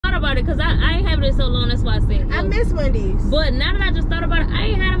about it because I ain't having it so long. That's why I said no. I miss Wendy's. But now that I just thought about it, I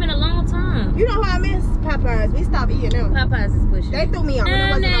ain't had them in a long time. You know who I miss? Popeyes. We stopped eating them. Popeyes is pushing. They threw me off.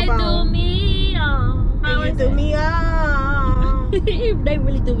 And they threw me off. They threw me off. They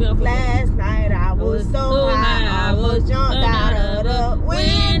really threw me off. Last night I was so high. I was jumped out of the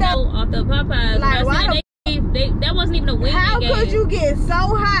window. Off the Popeyes. Like, why that wasn't even a winning How game. could you get so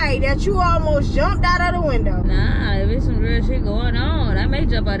high that you almost jumped out of the window? Nah, if it's some real shit going on, I may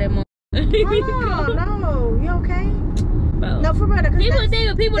jump out that moment. No, you okay? Bro. No, for real.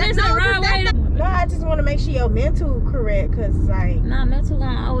 People that's on the right way. No, I just want to make sure your mental correct, cause like. Nah, mental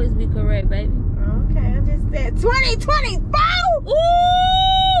gonna always be correct, baby. Okay, I just said 2024.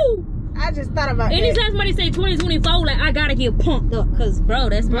 Ooh! I just thought about Anytime that. somebody say 2024, like I gotta get pumped up, cause bro,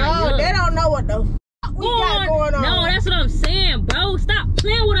 that's my Bro, they don't know what the fuck we got going on. No, that's what I'm saying, bro. Stop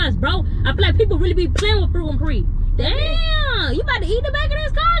playing with us, bro. I feel like people really be playing with Fruit and PREE. Damn, you about to eat the back of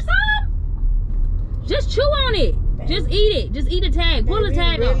this car, son? Just chew on it. Just eat it. Just eat the tag. Pull the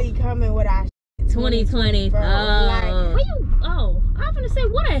tag off. Really coming with our 2020. bro. Like, where you? Oh, I'm gonna say,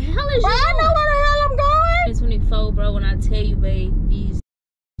 what the hell is bro, you? I know where the hell I'm going. 2024, bro. When I tell you, babe, these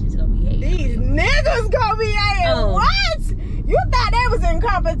just gonna be hating. These niggas gonna be hating. What? You thought they was in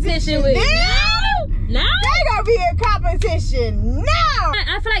competition with now? They gonna be in competition now.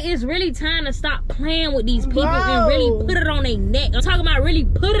 I feel like it's really time to stop playing with these people and really put it on their neck. I'm talking about really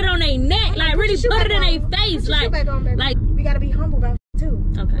put it on their neck, like really put it in their face, like we gotta be humble about it too.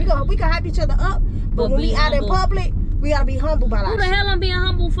 Okay. We can hype each other up, but when we out in public, we gotta be humble about it. Who the hell I'm being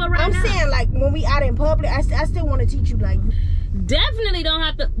humble for right now? I'm saying, like, when we out in public, I still want to teach you, like, definitely don't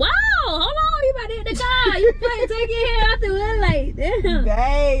have to. Wow, hold on, you about to hit the car. You better take your hair out the hood, like, damn.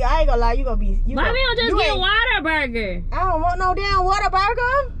 Babe, I ain't gonna lie, you gonna be. Why we don't just get Whataburger? I don't want no damn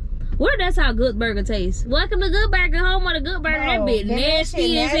Whataburger. What? That's how Good Burger tastes. Welcome to Good Burger, home of the Good Burger. That bitch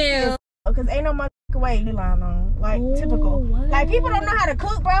nasty as hell. Cause ain't no motherfucking way you lying on, like typical. What? Like people don't know how to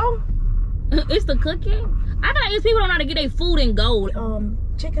cook, bro. It's the cooking. I feel like it's people don't know how to get their food in gold.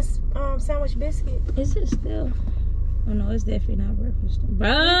 Chicken sandwich biscuit. Is it still? Oh no, it's definitely not breakfast. Bro,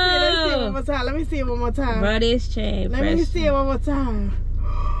 let me see it one more time. Let me see it one more time. Bro, this changed. Let me see it one more time.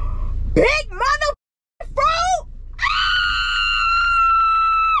 Big mother fruit.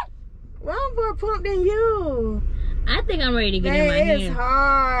 Well, I'm more pumped than you. I think I'm ready to get in my hand. It's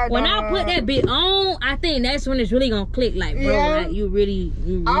hard. When I put that bit on, I think that's when it's really gonna click. Like, bro, like you really.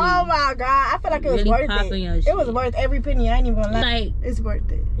 Oh my god, I feel like it was worth it. It was worth every penny. I ain't even gonna lie. Like, it's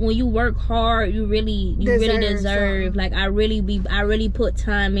worth it. When you work hard, you really deserve. Like, I really put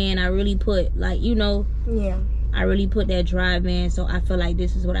time in. I really put, like, you know. Yeah. I really put that drive in. So I feel like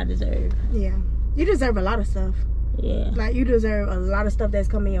this is what I deserve. Yeah. You deserve a lot of stuff. Yeah. Like, you deserve a lot of stuff that's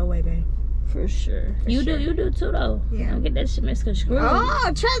coming your way, babe. For sure. You do too, though. Yeah. Don't get that shit misconstrued.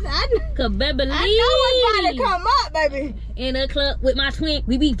 Oh, trust me. Cause baby, I know what's about to come up, baby. In a club with my twin,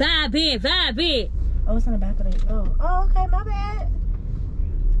 we be vibing. Oh, it's in the back of the. Oh, okay, my bad.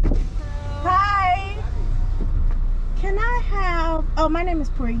 Hi. Can I have? Oh, my name is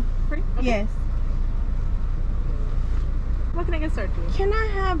PREE. PREE? Okay. Yes. What can I get started with? Can I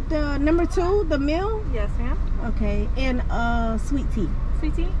have the number 2, the meal? Yes, ma'am. Okay, and sweet tea.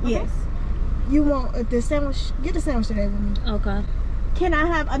 Sweet tea? Okay. Yes. You want the sandwich? Get the sandwich today with me. Okay. Can I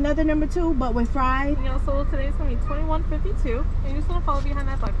have another number 2, but with fries? You know, so today's gonna be $21.52, and you're just gonna follow behind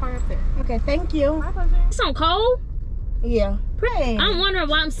that black car up there. Okay, thank you. My pleasure. It's on cold? Yeah. Pretty. I'm wondering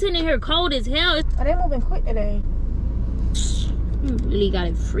why I'm sitting in here cold as hell. Oh, they moving quick today. You really got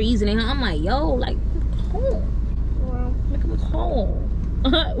it freezing in here. I'm like, yo, like, cold. Well, look, I'm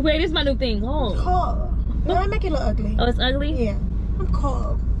cold. Wait, this is my new thing. Cold. Cold. No, I make it look ugly. Oh, it's ugly? Yeah. I'm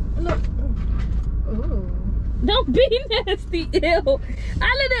cold. Look. Ooh. Don't be nasty. Ew. I look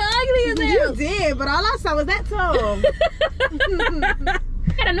ugly as hell. You did, but all I saw was that toe.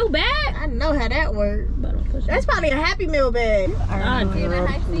 Got a new bag? I know how that works. That's probably a Happy Meal bag. Yes.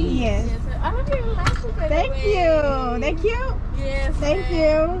 I hope you like it. Thank you. Thank you. Yes. Thank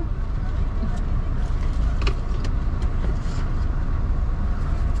you.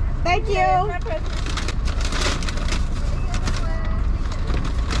 Thank you.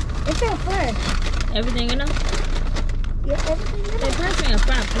 It feels fresh. Everything in them? Yeah, everything in them. Hey, pass me a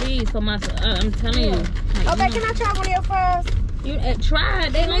fry, please, for my. I'm telling you. Like, okay, can I try one of your fries? You try.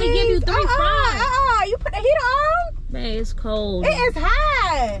 They only give you 3 fries. You put the heater on? Man, it's cold. It is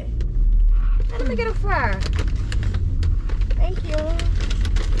hot. Let me get a fry. Thank you.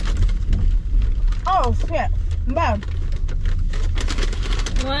 Oh, shit. Mom.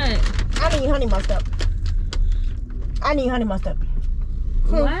 What? I need honey mustard. I need honey mustard.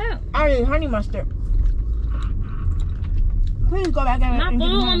 Wow. I need honey mustard. please go back in. My phone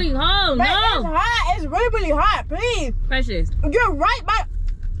on me, hold Babe, no. it's hot. It's really, really hot. Please. Precious. You're right by.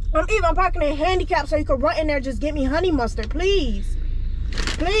 I'm parking in handicap so you can run in there. Just get me honey mustard, please.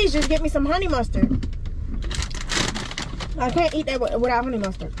 Please, just get me some honey mustard. I can't eat that without honey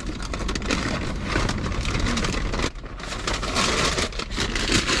mustard.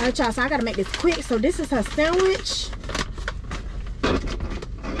 All right, y'all. So I gotta make this quick. So this is her sandwich.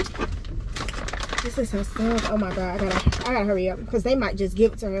 This is her sandwich. Oh my god, I gotta hurry up because they might just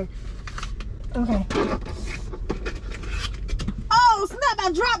give it to her. Okay. Oh snap!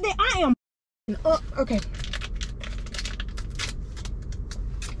 I dropped it. I am. Okay.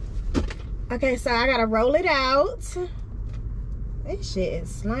 Okay, so I gotta roll it out. This shit is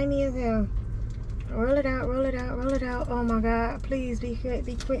slimy as hell. Roll it out, roll it out, roll it out. Oh my god, please be quick,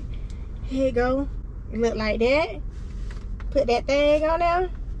 be quick. Here you go. It look like that. Put that thing on there.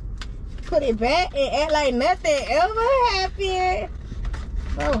 Put it back and act like nothing ever happened.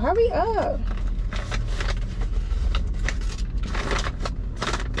 Oh, hurry up.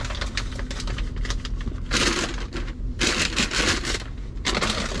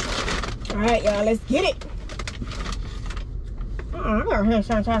 All right, y'all, let's get it. I got hand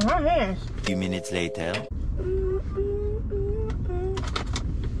sanitizer on my hands. A few minutes later.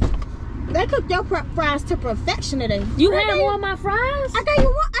 They cooked your fries to perfection today. You had more of my fries? I gave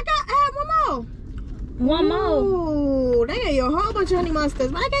you one. I had one more. One more. Ooh, they gave you a whole bunch of honey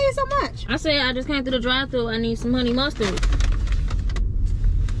mustards, but I gave you so much. I said I just came through the drive-thru. I need some honey mustard.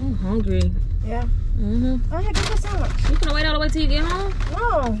 I'm hungry. Yeah. Mm-hmm. Oh, yeah, get your sandwich. You gonna wait all the way till you get home?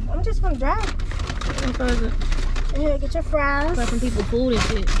 No, I'm just gonna drive. Yeah, get your fries. Got some people food and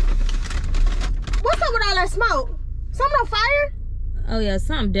shit. What's up with all that smoke? Something on fire? Oh yeah,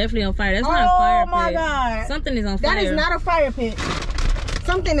 something definitely on fire. That's not a fire pit. Oh my god. Something is on fire. That is not a fire pit.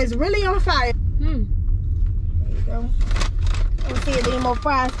 Something is really on fire. There you go. Let's see if any more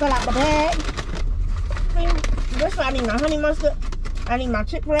fries fell out the bag. This one I need my honey mustard. I need my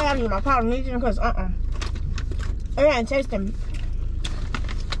Chick-fil-A. I need my Polynesian because it ain't tasting.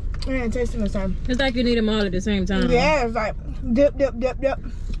 It ain't tasting the same. It's like you need them all at the same time. Yeah, it's like dip, dip, dip, dip.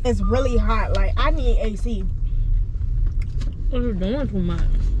 It's really hot. Like I need AC. What are you doing too much?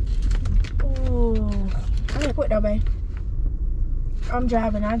 Oh, I ain't quit though, babe. I'm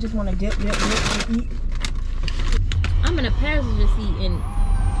driving. I just want to dip, dip, dip, eat. I'm in a passenger seat and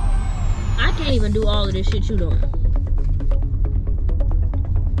I can't even do all of this shit you doing.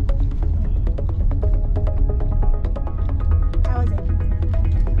 How is it?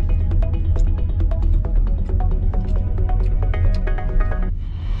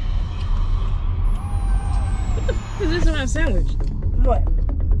 What is this in my sandwich? What?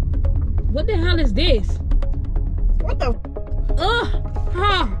 What the hell is this? What the?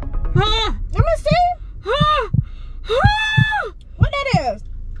 Let me see. What that is?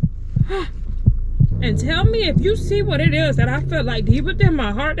 And tell me if you see what it is that I feel like deep within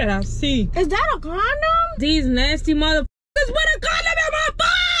my heart that I see. Is that a condom? These nasty motherfuckers put a condom in my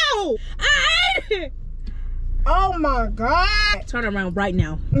phone! I hate it! Oh my god. Turn around right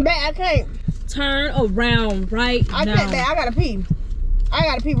now. Babe, I can't. Turn around right now. I can't, babe. I gotta pee. I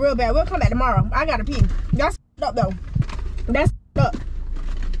gotta pee real bad. We'll come back tomorrow. I gotta pee. That's up though. That's up.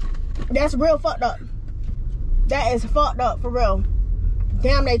 That's real fucked up. That is fucked up for real.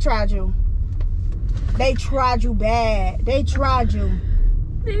 Damn, they tried you. They tried you bad. They tried you.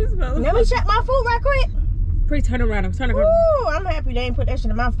 Let me check my food right quick. Please turn around. Turn around. Ooh, I'm happy they ain't put that shit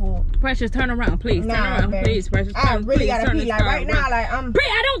in my food. Precious, turn around, please. Turn around, babe. please, Precious. I really gotta pee. Like right now, like I'm. PREE,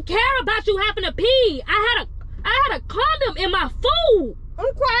 I don't care about you having to pee. I had a condom in my food.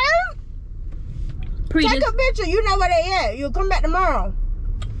 I'm quiet. PREE, Take a picture. You know where they at. You'll come back tomorrow.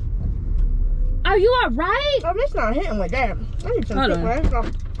 Are you alright? Oh, this not hitting with that. I need some Hold Chick-fil-A.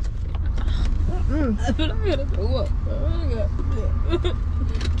 on. I gotta throw up.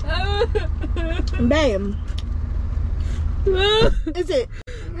 Babe. Is it?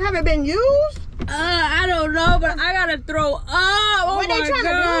 Haven't been used? I don't know, but I gotta throw up. Oh What my they trying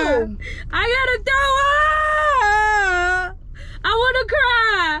God. to do? I gotta throw up. I wanna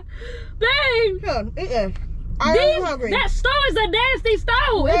cry. Babe. Here, eat it. I am hungry. That stove is a nasty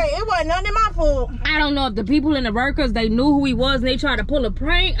stove. Hey, it wasn't nothing in my food. I don't know if the people in the workers, they knew who he was and they tried to pull a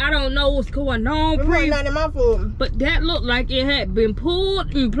prank. I don't know what's going on. It wasn't nothing in my food. But that looked like it had been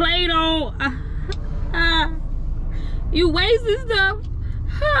pulled and played on. You wasting stuff.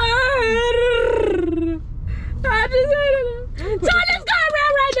 I just hate it. Turn this car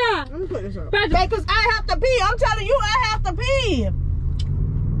around right now. Let me put this up. Because I have to pee. I'm telling you, I have to pee.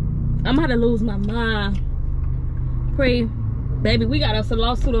 I'm about to lose my mind. PREE, baby, we got us a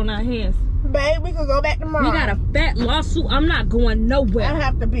lawsuit on our hands. Babe, we can go back tomorrow. We got a fat lawsuit. I'm not going nowhere. I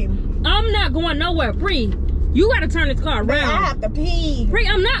have to pee. I'm not going nowhere. PREE, you gotta turn this car around. Babe, I have to pee. PREE,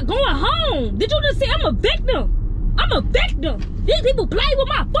 I'm not going home. Did you just see I'm a victim? I'm a victim. These people play with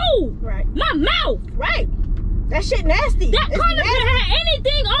my food. Right. My mouth. Right. That shit nasty. That car could have had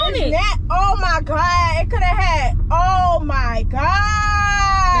anything on it. Oh my God. It could have had. Oh my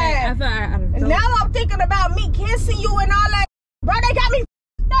God. Man, now I'm thinking about me kissing you and all that. Bro, they got me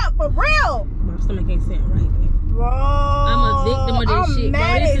up for real. My stomach ain't sitting right, baby. Bro. I'm a victim of this shit,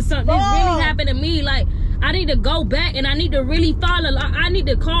 bro. This is something this really happened to me. Like, I need to go back and I need to really follow. I need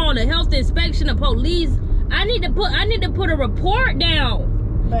to call the health inspection, the police. I need to put a report down.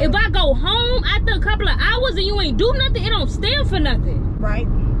 But if I go home after a couple of hours and you ain't do nothing, it don't stand for nothing. Right.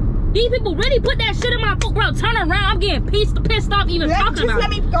 These people really put that shit in my foot, bro. Turn around. I'm getting pissed off even talking about it. Let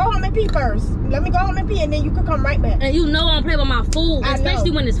me go home and pee first. Let me go home and pee and then you can come right back. And you know I don't play with my food,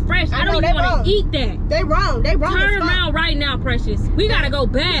 especially when it's fresh. I don't even want to eat that. They wrong. They wrong. Turn around right now, Precious. We gotta go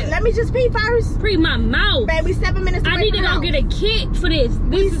back. Let me just pee first. PREE my mouth. Baby, 7 minutes away I need to go get a kit for this.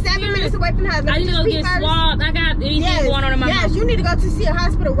 We 7 minutes away from the house. I need to go get swabbed. I got anything going on in my mouth. Yes, you need to go to see a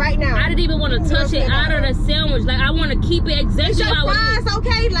hospital right now. I didn't even want to touch it out of the sandwich. Like, I want to keep it exactly how it is. Is your fries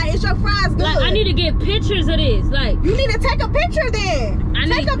okay? Like, is your fries good? Like, I need to get pictures of this. Like, you need to take a picture then.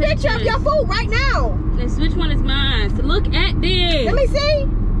 Take a picture of your food right now. Which one is mine? So look at this. Let me see.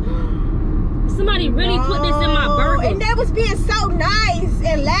 Somebody really put this in my burger. And they was being so nice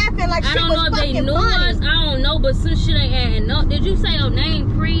and laughing like shit was fucking funny. I don't know if they knew us. I don't know, but some shit ain't adding up. Did you say your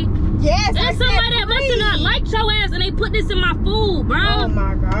name, PREE? Yes, There's somebody that must have not liked your ass and they put this in my food, bro. Oh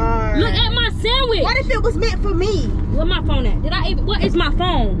my God. Look at my sandwich. What if it was meant for me? Where my phone at? What is my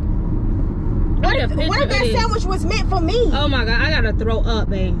phone? What if that sandwich was meant for me? Oh my God, I gotta throw up,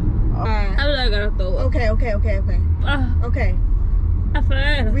 babe. I gotta throw up. Okay. Okay. I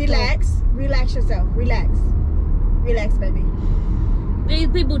feel Relax yourself. Relax, baby. These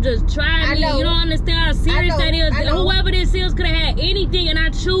people just try me. You don't understand how serious that is. Whoever this is could have had anything and I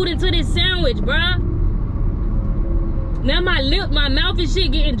chewed into this sandwich, bruh. Now my mouth and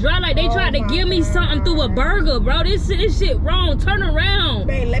shit getting dry like they tried to give me something through a burger, bro. This shit wrong. Turn around.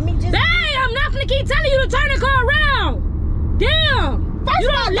 Babe, let me just... Babe, I'm not gonna keep telling you to turn the car around. Damn. First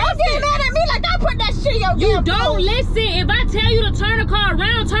of all, don't get mad at me like I put that shit in your You don't listen. If I tell you to turn the car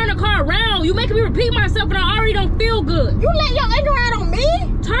around, turn the car around. You making me repeat myself and I already don't feel good. You let your anger out on me?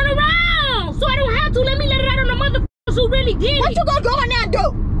 Turn around. So I don't have to. Let me let it out on the motherfuckers who really did it. What you gonna go in there and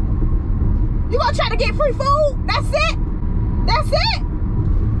do? You gonna try to get free food? That's it? That's it?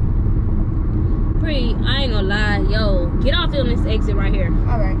 PREE, I ain't gonna lie. Yo, get off on this exit right here.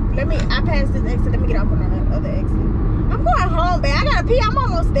 Alright. I passed this exit. Let me get off on the other exit. I'm going home, babe. I gotta pee. I'm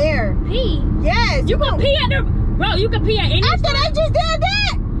almost there. Pee? Yes. You can pee at the... Bro, you can pee at any After they just did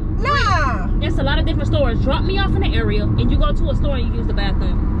that? Nah. There's a lot of different stores. Drop me off in the area and you go to a store and you use the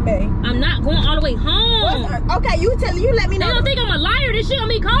bathroom. Babe. I'm not going all the way home. Okay, you let me know. They don't think I'm a liar. This shit gonna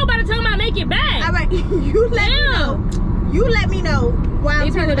be cold by the time I make it back. Alright, you let me know. You let me know why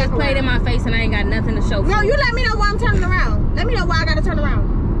I'm turning back around. These people just played in my face and I ain't got nothing to show for. No, you let me know why I'm turning around. Let me know why I gotta turn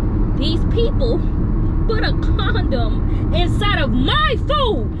around. These people put a condom inside of my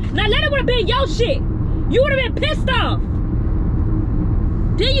food. Now let it would have been your shit. You would have been pissed off.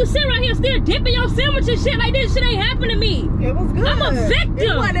 Then you sit right here still dipping your sandwich and shit like this shit ain't happened to me. It was good. I'm a victim.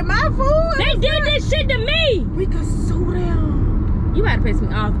 It wasn't my food. They did this shit to me. We could sue them. You gotta piss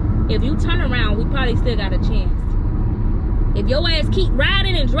me off. If you turn around, we probably still got a chance. If your ass keep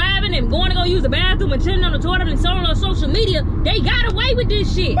riding and driving and going to go use the bathroom and chilling on the toilet and showing on social media, they got away with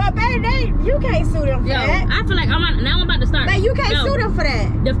this shit. But baby, you can't sue them for that. I feel like I'm about to start. Babe, you can't sue them for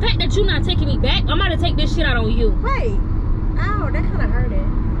that. The fact that you not taking me back, I'm about to take this shit out on you. Right. Ow, that kind of hurt it.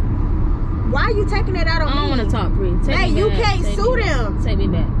 Why are you taking it out on me? I don't want to talk, PREE. Babe, you can't sue them. Take me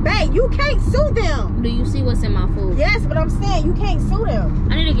back. Babe, you can't sue them. Do you see what's in my food? Yes, but I'm saying you can't sue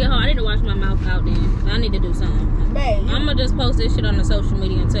them. I need to get home. I need to wash my mouth out then. I need to do something. Babe. I'm going to just post this shit on the social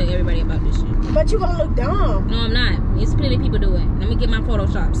media and tell everybody about this shit. But you going to look dumb. No, I'm not. It's plenty of people do it. Let me get my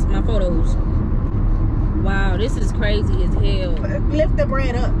photos. Wow, this is crazy as hell. Lift the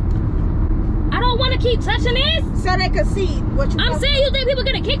bread up. I don't want to keep touching this. So they can see what you I'm saying you think people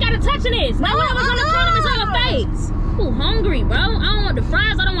get a kick out of touching this. Now when I was gonna turn them into your face. Ooh, hungry, bro. I don't want the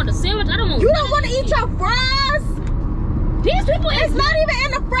fries. I don't want the sandwich. I don't want. You don't want to eat your fries? These people it's not even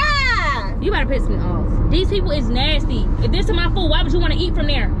in the fries. You better piss me off. These people is nasty. If this is my food, why would you want to eat from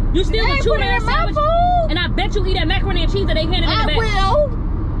there? You still gonna chew that sandwich? And I bet you eat that macaroni and cheese that they handed in the back. I will.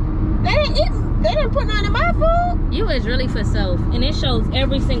 They didn't put none in my food. You is really for self, and it shows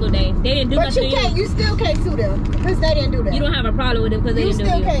every single day. They didn't do But nothing you to can't. You still can't sue them because they didn't do that. You don't have a problem with them because they didn't do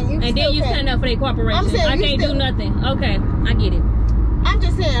still you. can't. You And still then you can't. stand up for their corporation. I'm saying I you can't still- do nothing. Okay, I get it. I'm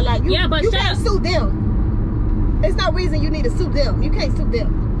just saying, like, you, Yeah, but you shut can't up. sue them. There's no reason you need to sue them. You can't sue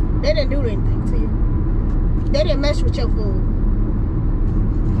them. They didn't do anything to you. They didn't mess with your food.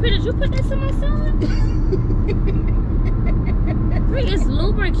 Wait, did you put this in my salad? Wait, it's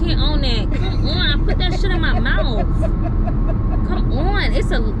lubricant on that. Come on, I put that shit in my mouth. Come on,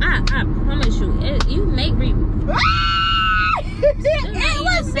 it's a. I promise you, you make me. It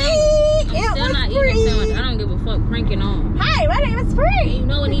was me. It was not eating a sandwich. I don't give a fuck. Cranking on. Hi, my name is PREE. You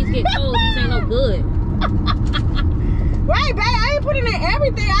know when these get cold, this ain't no good. Right, babe. I ain't putting in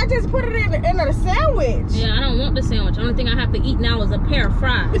everything. I just put it in a sandwich. Yeah, I don't want the sandwich. Only thing I have to eat now is a pair of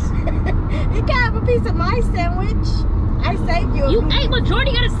fries. You can have a piece of my sandwich. I saved you. You ate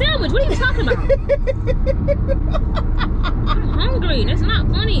majority of the sandwich. What are you talking about? I'm hungry. That's not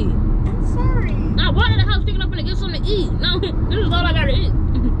funny. I'm sorry. I walked in the house thinking I'm gonna get something to eat. No, this is all I gotta eat.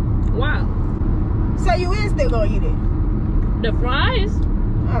 Wow. So you is still gonna eat it? The fries?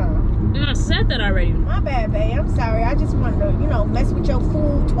 Oh. And I said that already. My bad, babe. I'm sorry. I just wanted to, mess with your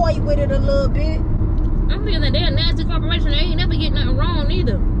food, toy with it a little bit. I'm feeling that they're a nasty corporation. They ain't never get nothing wrong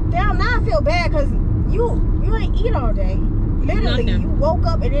either. Damn, now I feel bad because you ain't eat all day. Literally, Nothing. you woke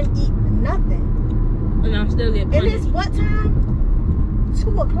up and didn't eat nothing. And I'm still getting And punished. it's what time? 2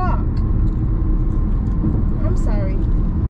 o'clock. I'm sorry.